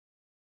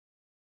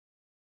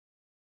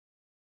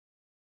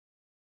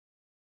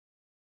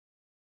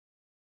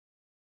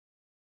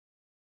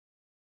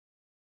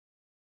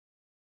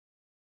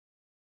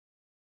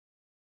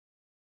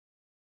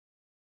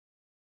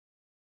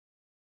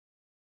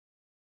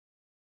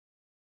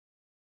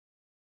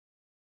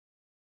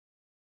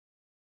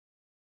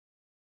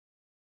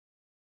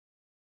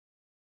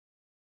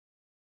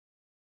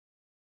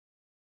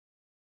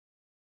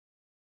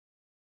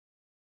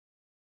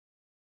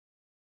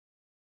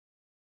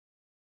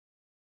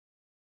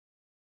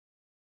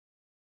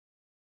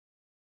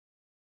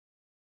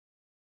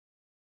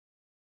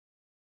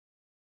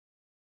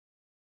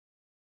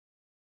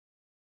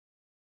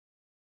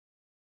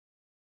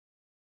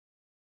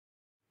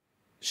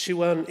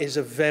Siwan is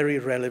a very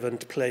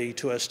relevant play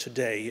to us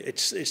today.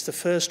 It's the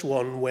first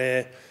one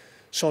where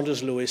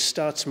Saunders Lewis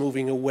starts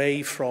moving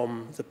away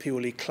from the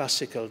purely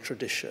classical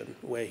tradition,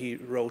 where he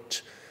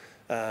wrote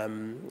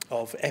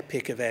of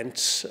epic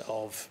events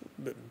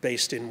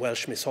based in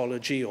Welsh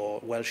mythology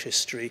or Welsh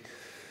history,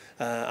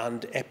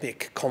 and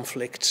epic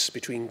conflicts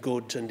between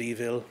good and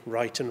evil,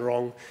 right and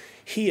wrong.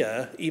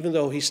 Here, even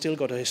though he's still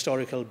got a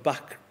historical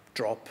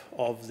backdrop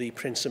of the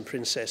Prince and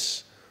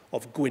Princess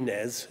of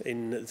Gwynedd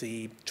in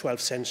the 12th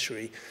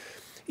century,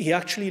 he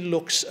actually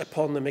looks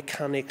upon the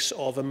mechanics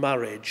of a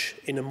marriage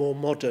in a more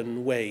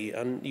modern way.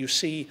 And you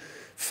see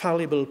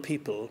fallible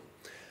people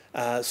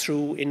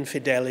through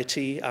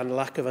infidelity and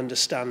lack of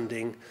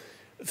understanding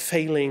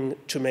failing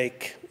to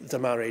make the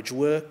marriage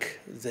work.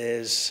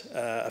 There's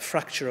a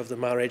fracture of the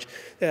marriage.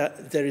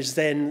 There's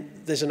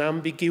an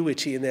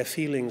ambiguity in their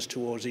feelings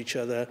towards each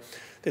other.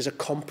 There's a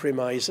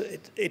compromise.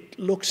 It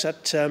looks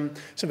at some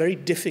very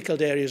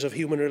difficult areas of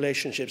human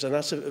relationships, and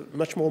that's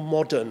much more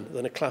modern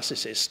than a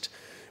classicist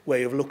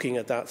way of looking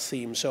at that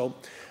theme. So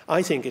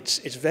I think it's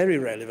very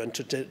relevant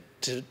to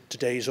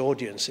today's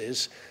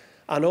audiences,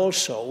 and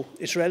also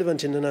it's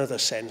relevant in another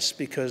sense,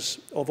 because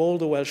of all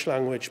the Welsh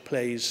language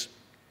plays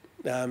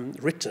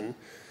written,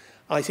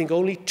 I think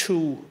only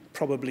two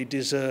probably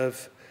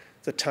deserve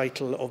the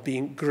title of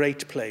being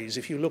great plays.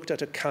 If you looked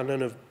at a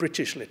canon of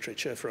British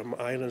literature from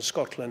Ireland,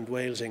 Scotland,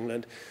 Wales,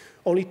 England,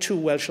 only two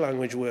Welsh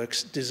language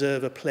works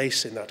deserve a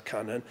place in that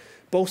canon.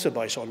 Both are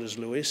by Saunders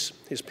Lewis,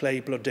 his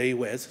play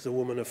Blodeuwedd, The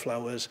Woman of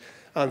Flowers,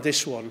 and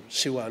this one,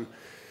 Siwan.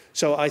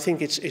 So I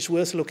think it's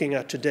worth looking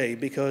at today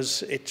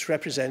because it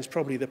represents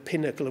probably the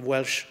pinnacle of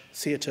Welsh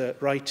theatre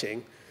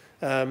writing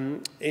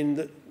in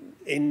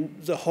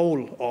the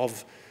whole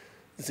of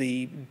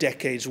the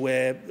decades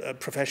where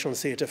professional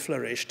theatre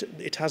flourished.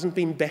 It hasn't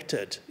been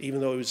bettered,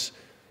 even though it was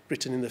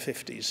written in the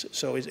 50s.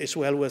 So it's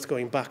well worth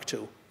going back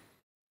to.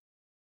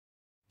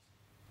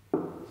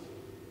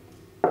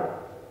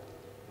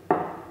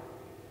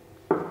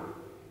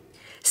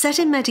 Set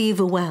in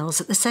medieval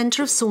Wales, at the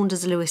centre of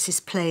Saunders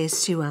Lewis's play is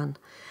Siwan,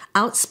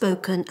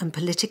 outspoken and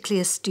politically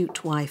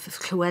astute wife of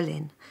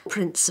Llywelyn,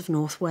 Prince of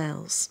North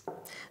Wales.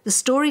 The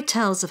story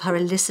tells of her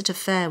illicit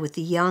affair with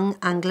the young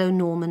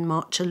Anglo-Norman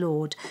Marcher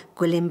Lord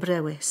Gwilym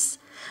Brewis,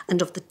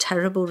 and of the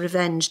terrible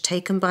revenge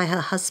taken by her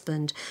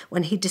husband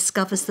when he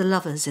discovers the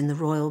lovers in the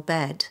royal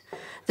bed,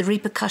 the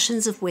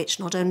repercussions of which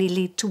not only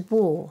lead to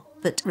war,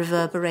 but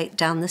reverberate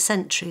down the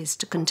centuries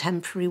to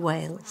contemporary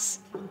Wales.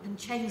 And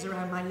chains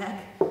around my leg,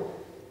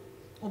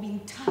 or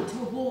being tied to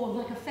a wall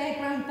like a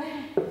fairground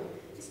bear.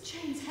 This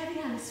chain's heavy,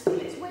 Alice, feel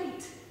its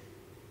weight.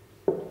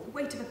 The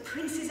weight of a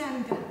prince's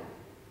anger.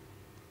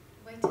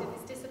 Weight of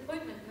his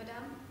disappointment,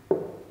 madame.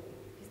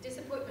 His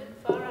disappointment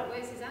far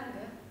outweighs his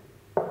anger.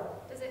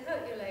 Does it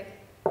hurt your leg?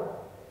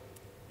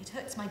 It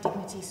hurts my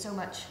dignity so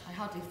much, I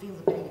hardly feel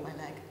the pain in my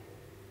leg.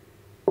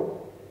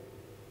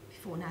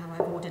 Before now,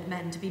 I've ordered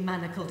men to be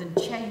manacled and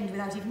chained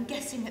without even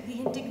guessing at the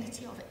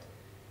indignity of it.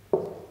 The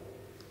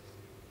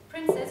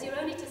prince says you're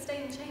only to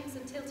stay in chains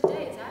until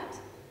today is out.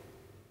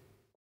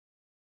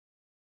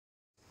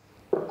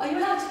 Are you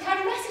allowed to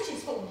carry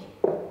messages for me?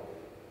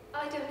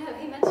 I don't know.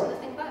 He mentioned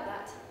nothing about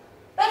that.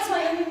 That's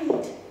my only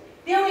need.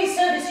 The only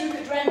service you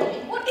could render me.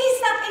 What is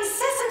that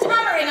incessant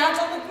hammering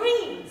out on the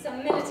green?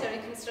 Some military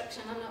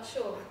construction, I'm not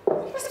sure.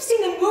 You must have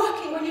seen them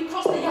working when you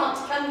crossed the yard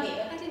to come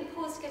here. I didn't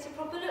pause to get a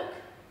proper look.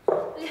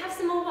 Will you have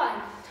some more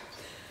wine?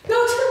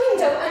 Go to the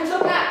window and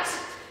look out.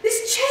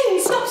 This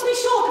chain stops me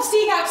short of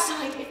seeing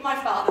outside. If my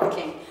father were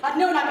king, I'd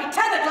known I'd be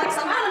tethered like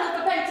some animal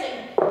for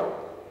painting.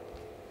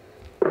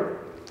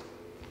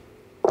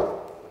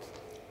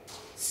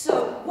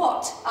 So,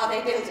 what are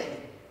they building?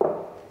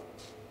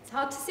 It's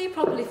hard to see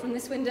properly from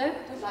this window.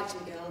 Don't lie to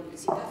me, girl. You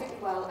see perfectly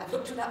well. I've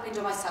looked through that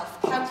window myself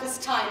countless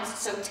times,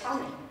 so tell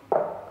me.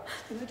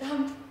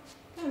 Madame,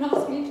 don't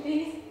ask me,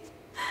 please.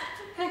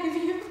 I beg of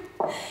you.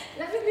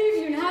 Let me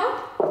leave you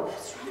now.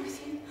 What's wrong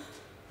with you?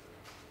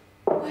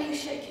 Why are you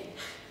shaking?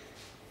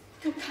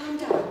 No, calm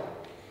down.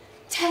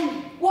 Tell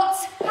me,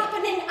 what's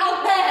happening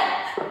out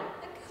there?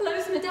 A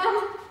gallows, madame.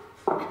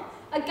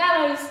 A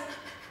gallows.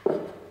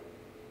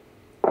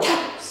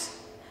 Gallows.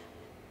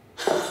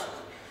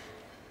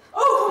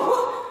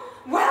 Oh,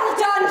 well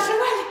done,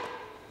 Llywelyn.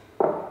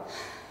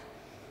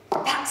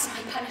 That's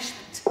my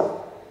punishment.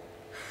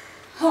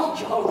 Oh,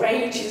 your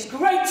rage is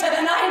greater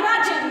than I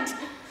imagined.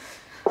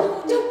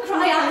 Oh, don't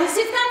cry, Alice,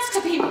 if that's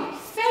to be my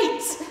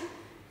fate.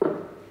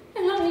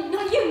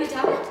 Not you,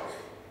 madame.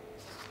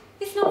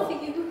 It's not for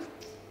you.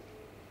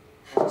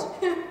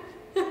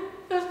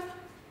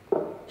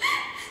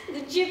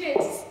 The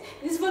gibbet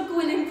is for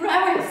Gwilym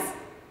Brewis.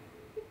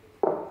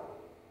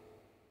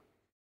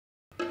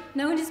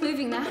 No one is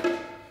moving now,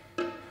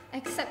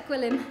 except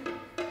Gwilym.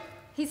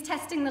 He's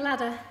testing the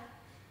ladder,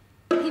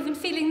 even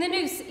feeling the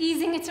noose,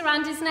 easing it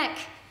around his neck.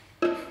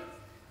 And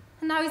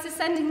now he's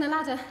ascending the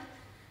ladder,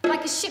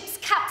 like a ship's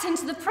captain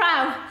to the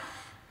prow,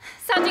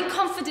 sounding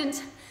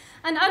confident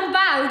and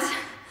unbowed.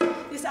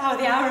 This hour,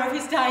 the hour of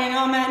his dying,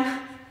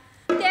 amen.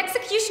 The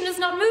executioner's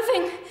not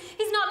moving.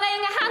 He's not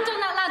laying a hand on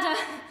that ladder.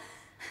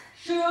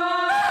 Llywelyn!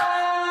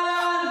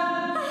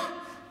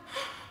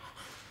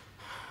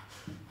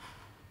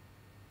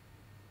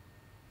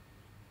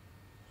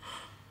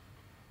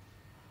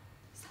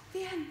 Is that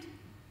the end?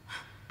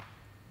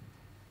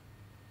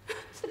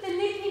 But the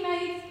leap he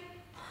made.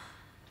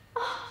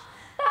 Oh,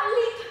 that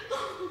leap!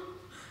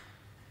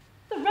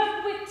 The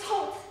rope whipped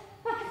taut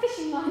like a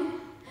fishing line.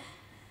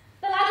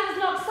 The ladder was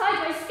knocked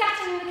sideways,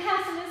 scattering the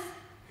councillors.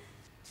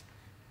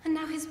 And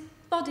now his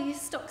body is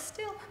stock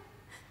still.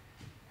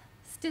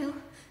 Still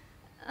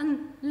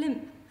and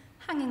limp,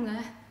 hanging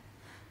there.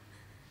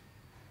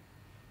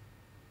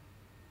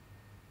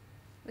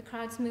 The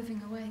crowd's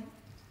moving away,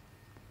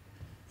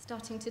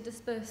 starting to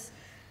disperse.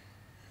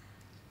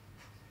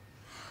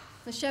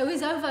 The show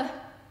is over.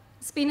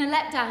 It's been a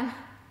letdown.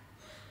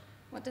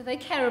 What do they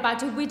care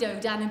about a widow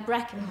down in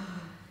Brecon?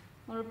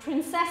 Or a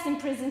princess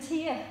imprisoned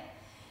here,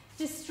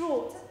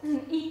 distraught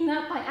and eaten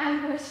up by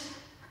anguish?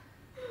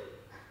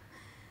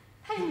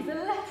 Pain's a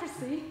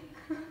leprosy.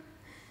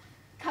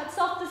 Cuts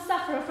off the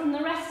sufferer from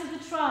the rest of the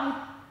tribe.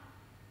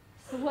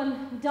 It's the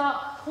one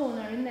dark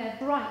corner in their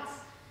bright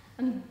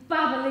and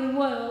babbling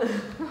world.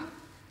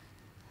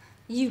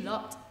 You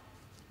lot.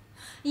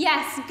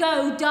 Yes,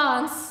 go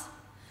dance.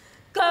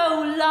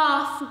 Go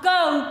laugh.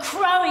 Go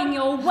crowing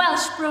your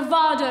Welsh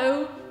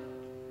bravado.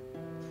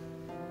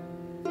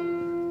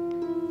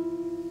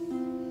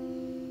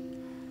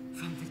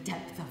 From the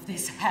depth of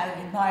this hell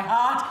in my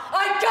heart,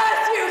 I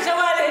curse you,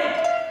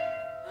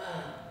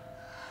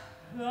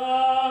 Llywelyn!